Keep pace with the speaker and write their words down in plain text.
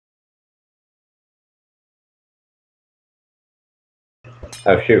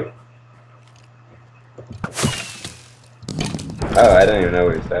Oh shoot. Oh, I didn't even know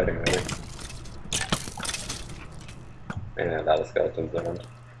we were starting already. Man, a lot of skeletons around.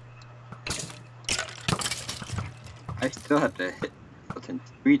 I still have to hit skeletons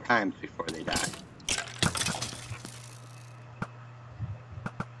 3 times before they die.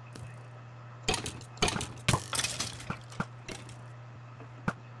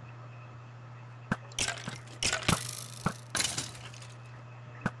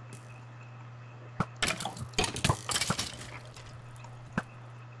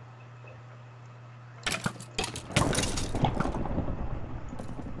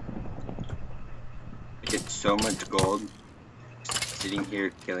 I get so much gold sitting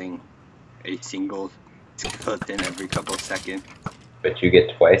here killing a single skeleton every couple seconds. But you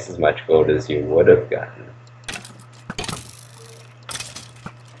get twice as much gold as you would have gotten.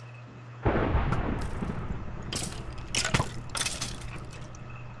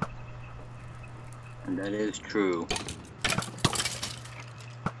 And that is true.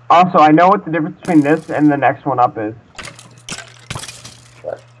 Also, I know what the difference between this and the next one up is.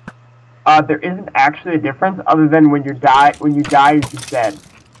 What? There isn't actually a difference other than when you die, you're just dead.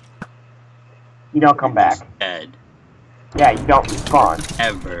 You don't come back. Dead. Yeah, you don't respawn.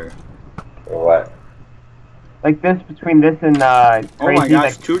 Ever. Or what? Like this, between this and, Oh my crazy,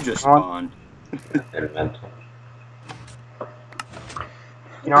 gosh, like, 2 just spawned. And mental.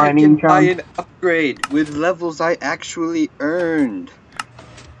 You know what I can mean, buy Sean? an upgrade with levels I actually earned.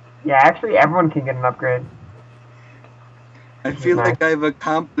 Yeah, actually, everyone can get an upgrade. I feel like I've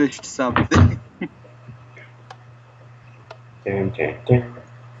accomplished something. It's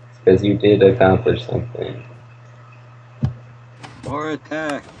because you did accomplish something. More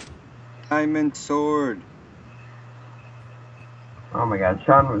attack. Diamond sword. Oh my god,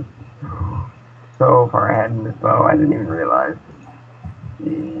 Sean was so far ahead in this bow, I didn't even realize.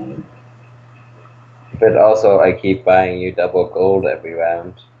 Jeez. But also, I keep buying you double gold every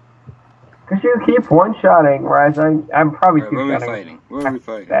round. Because you keep one-shotting, whereas I'm probably Alright, where are we two-shotting. fighting? Where are we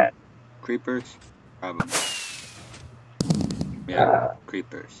fighting? That. Creepers? Probably. Yeah,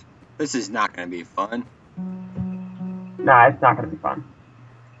 creepers. This is not gonna be fun. Nah, it's not gonna be fun.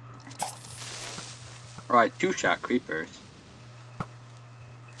 Alright, 2-shot creepers.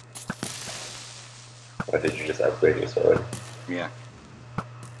 Or did you just upgrade your sword? Yeah.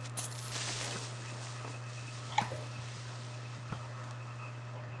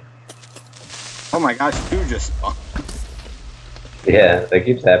 Oh my gosh, 2 just spawned. Yeah, that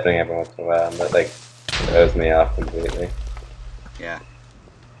keeps happening every once in a while, and that like throws me off completely. Yeah.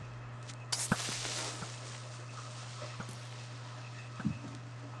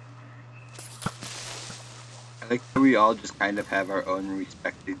 I like how we all just kind of have our own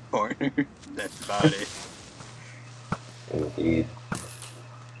respected corner. That's about it. Indeed.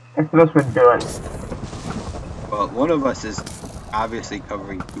 That's the best way to do it. Well, one of us is obviously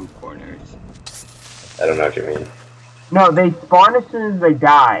covering 2 corners. I don't know what you mean. No, they spawn as soon as they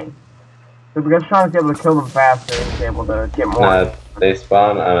die. So because Sean's able to kill them faster, he's able to get more. No, they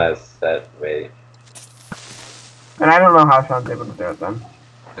spawn on a set rate. And I don't know how Sean's able to do it then.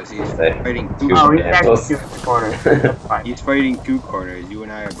 Because he's They- fighting 2 two Oh, he's corners. actually doing the corner. That's fine. He's fighting 2 corners. You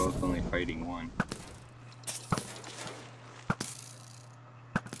and I are both only fighting 1.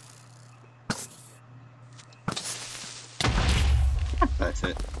 That's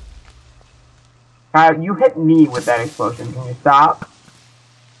it. You hit me with that explosion. Can you stop?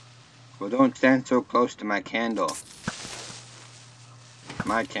 Well, don't stand so close to my candle.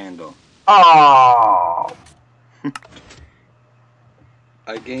 My candle. Oh.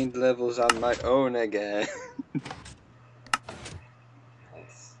 I gained levels on my own again.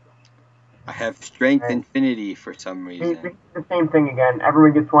 Nice. I have strength Right. infinity for some It's reason. the same thing again.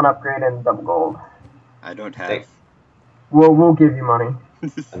 Everyone gets one upgrade and double gold. I don't have. We'll give you money.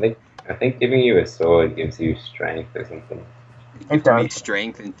 I think giving you a sword gives you strength or something. It It gives me does.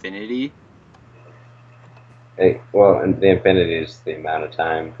 strength infinity. Well, and the infinity is the amount of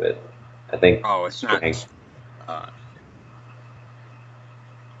time, but I think Oh, it's not. strength.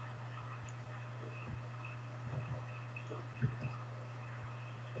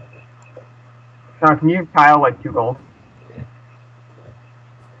 Sean, can you give Kyle like 2 gold?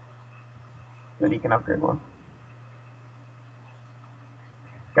 So that he can upgrade one.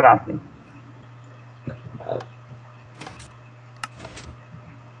 Gracias.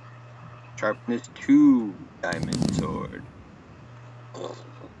 Sharpness 2 diamond sword.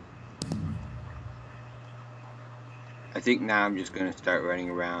 I think now I'm just gonna start running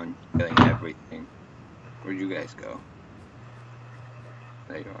around killing everything. Where'd you guys go?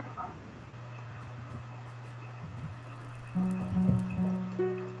 There you are.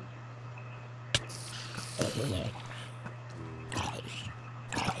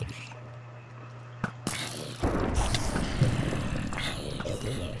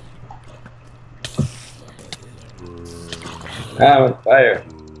 Ah, with fire.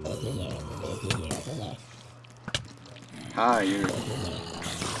 Ah, your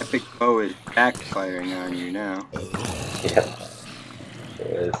epic bow is backfiring on you now. Yep. Sure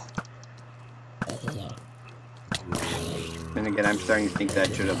is. Then again, I'm starting to think that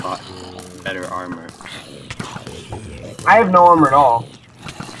I should have bought better armor. I have no armor at all.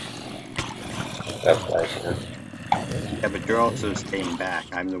 That's like, Yeah, but you're also staying back.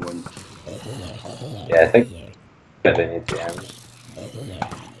 I'm the one. yeah, I think they need to end.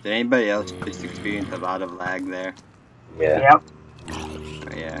 Did anybody else just experience a lot of lag there? Yeah. Yep.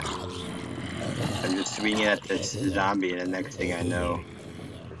 Oh, yeah. I'm just swinging at this zombie, and the next thing I know,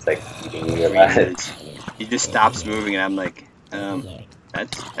 It's like eating you alive. he just stops moving, and I'm like,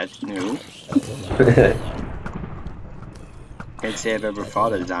 that's new. Can't say I've ever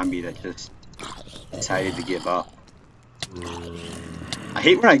fought a zombie that just decided to give up. I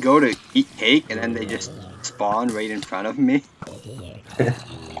hate when I go to eat cake and then they just spawn right in front of me.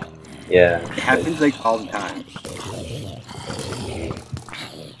 Yeah. It happens like all the time.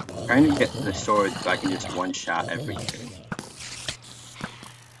 I'm trying to get the sword so I can just one-shot everything.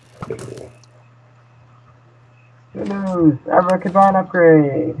 Good news. AlphaKyle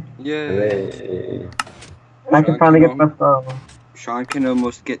upgrade. Yay! Hooray. And I can finally get my bow. Sean can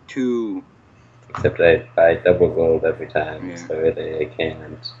almost get 2. Except I buy double gold every time, Yeah. so really I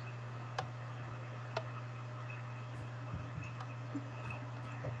can't.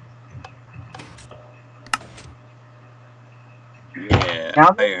 Yeah,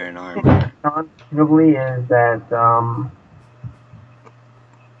 Now iron armor. Probably is that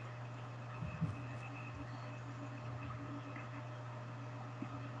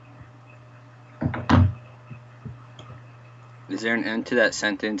Is there an end to that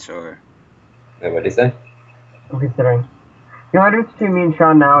sentence, or? Wait, what did he say? I'm considering. The only difference between me and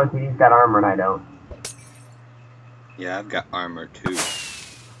Sean now is he's got armor and I don't. Yeah, I've got armor too.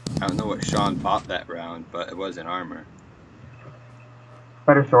 I don't know what Sean bought that round, but it was an armor.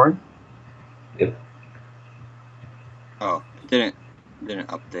 Better sword? Yep. Oh, it didn't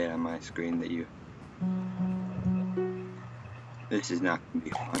update on my screen that you. This is not gonna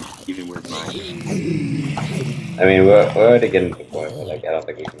be fun, even with mine. I mean, we're already getting to the point where, like, I don't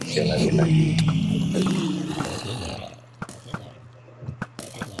think we can kill everything.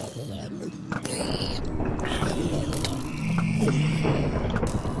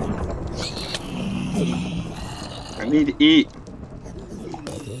 I need to eat.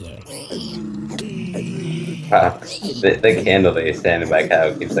 The candle that you're standing by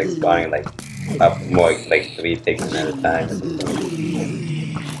Kyle keeps, like, spawning, like, up more, like, 3 pigs at a time.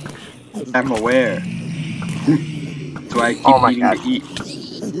 I'm aware. That's why I keep eating God. to eat.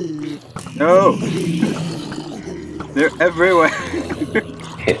 No! They're everywhere!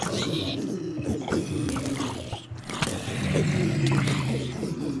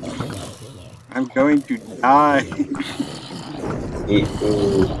 I'm going to die! Eat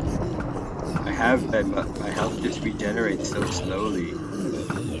food. I have been, but my health just regenerates so slowly.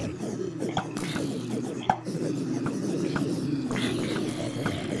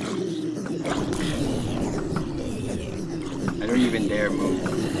 I don't even dare move,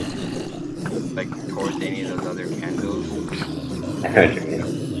 like, towards any of those other candles. I know what you mean.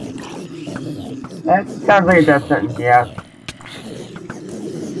 That sounds like a death sentence, yeah.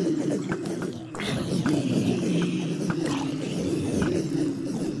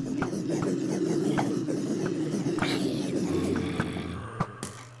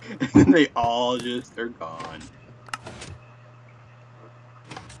 And they all just are gone.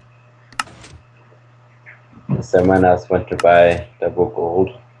 Someone else went to buy double gold.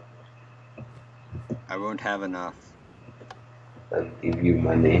 I won't have enough. I'll give you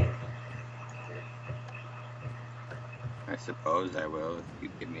money. I suppose I will if you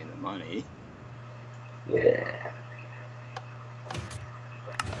give me the money. Yeah.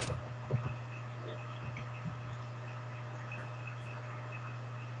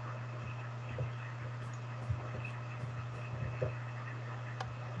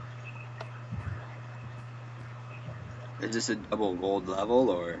 Is this a double gold level,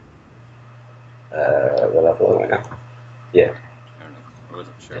 or? What level are we now? Yeah. I don't know. I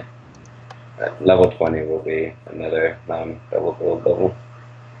wasn't sure. Level 20 will be another double gold level.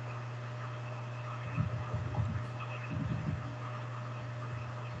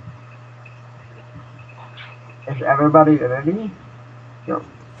 Is everybody ready? No.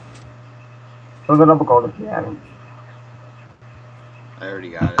 Throw the double gold if you haven't. I already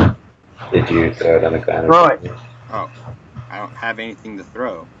got it. Did you throw it on the ground? Throw it. Oh, I don't have anything to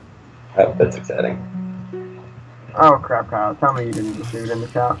throw. Oh, that's exciting. Oh crap, Kyle. Tell me you didn't just shoot in the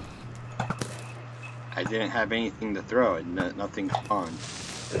shop. I didn't have anything to throw. Nothing spawned.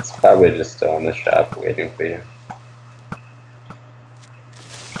 It's probably just still in the shop waiting for you.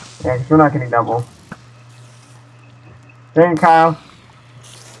 Yeah, 'cause we're not getting double. Dang, Kyle.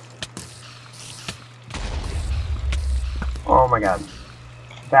 Oh my god.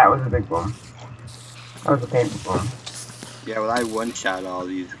 That was a big boom. That was a painful boom. Yeah, well, I one-shot all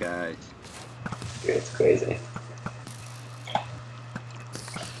these guys. Dude, it's crazy.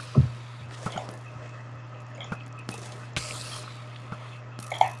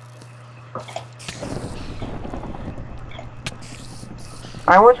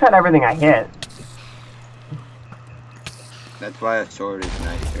 I one-shot everything I hit. That's why a sword is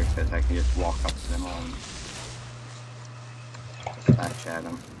nicer, because I can just walk up to them all and slash at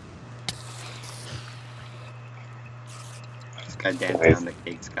them. This guy dancing on the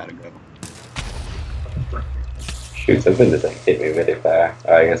cake's gotta go. Shoot, something just like hit me really far.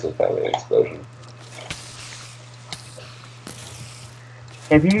 Oh, I guess it was probably an explosion.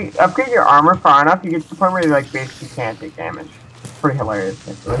 If you upgrade your armor far enough, you get to the point where you like basically can't take damage. It's pretty hilarious,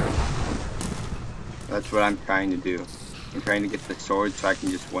 actually. That's what I'm trying to do. I'm trying to get the sword so I can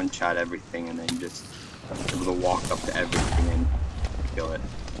just one-shot everything and then just be able to walk up to everything and kill it.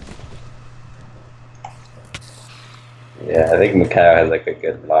 Yeah, I think Mikhail has like a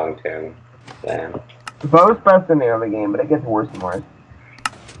good long-term plan. Bow's best in the early game, but it gets worse and worse.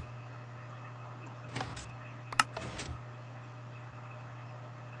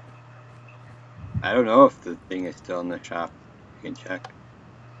 I don't know if the thing is still in the shop. You can check.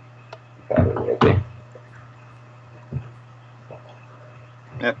 Probably will be.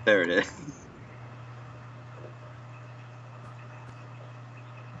 Yep, there it is.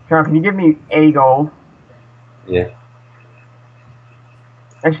 Sean, can you give me 80 gold? Yeah.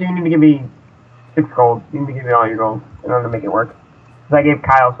 Actually, you need to give me 6 gold. You need to give me all your gold in order to make it work. Because I gave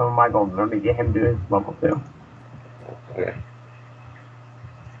Kyle some of my gold in order to get him to his level 2. Okay.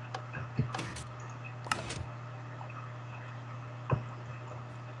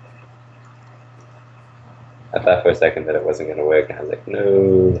 I thought for a second that it wasn't going to work, and I was like,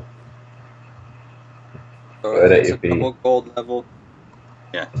 no. So Throw it at it's your a feet. double gold level.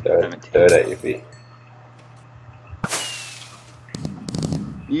 Yeah, Throw 17. it at your feet.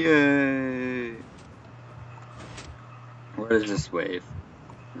 Yay! What is this wave?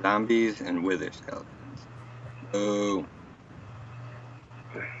 Zombies and wither skeletons. Oh.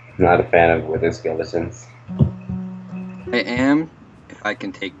 Not a fan of wither skeletons. I am if I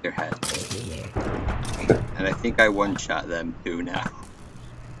can take their heads. And I think I one-shot them too now.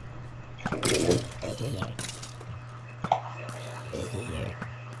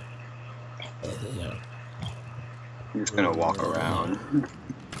 I'm just gonna walk around.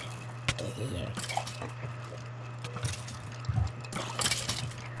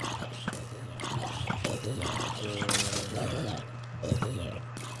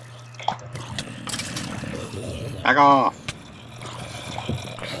 Back off!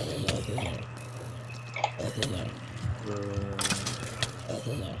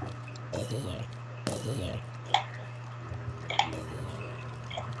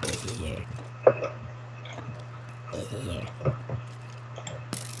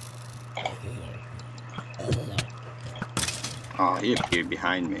 Oh, he appeared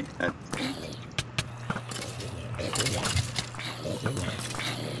behind me. That's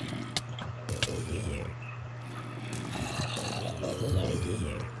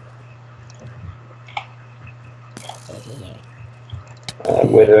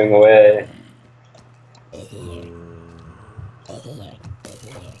I'm withering away.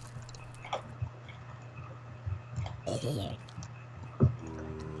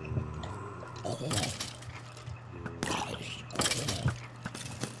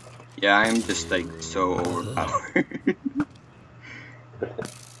 yeah, I'm just like so overpowered.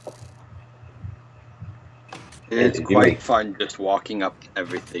 It's Did you quite make- fun just walking up to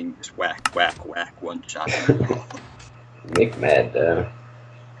everything, just whack, whack, whack, one shot. Make mad dough.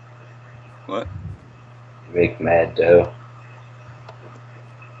 What? Make mad dough.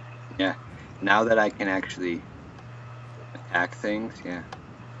 Yeah. Now that I can actually attack things, yeah.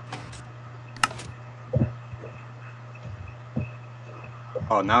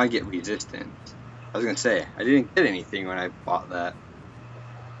 Oh, now I get resistance. I was gonna say, I didn't get anything when I bought that.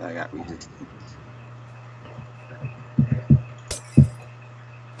 But I got resistance.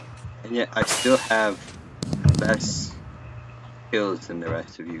 And yet, I still have less kills than the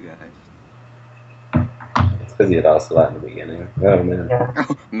rest of you guys. It's because you lost a lot in the beginning. Oh man, Yeah.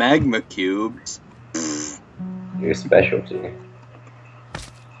 Magma cubes. your specialty.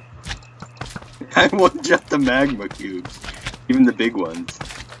 I won't jump the magma cubes. Even the big ones.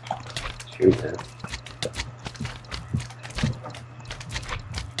 Shoot, man.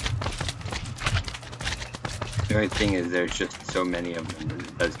 The only thing is there's just so many of them that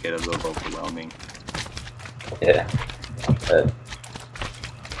it does get a little overwhelming. Yeah. But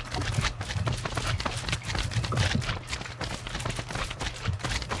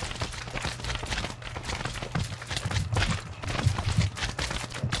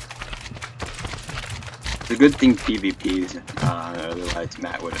It's a good thing PvPs, otherwise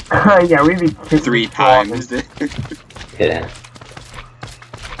Matt would have Yeah, we'd be 3 times. yeah.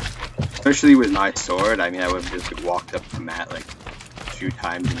 Especially with my sword, I mean, I would have just walked up to Matt like 2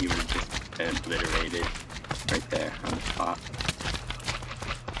 times and he would have just been obliterated right there on the spot.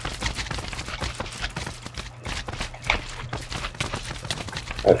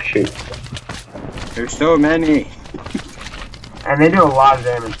 Oh shoot. There's so many! And they do a lot of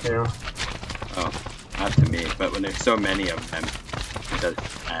damage too. Oh, not to me, but when there's so many of them, it does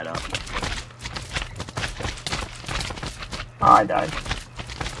add up. Oh, I died.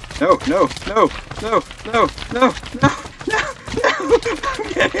 No, no, no, no, no, no, no, no, no!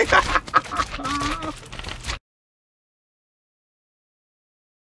 I'm getting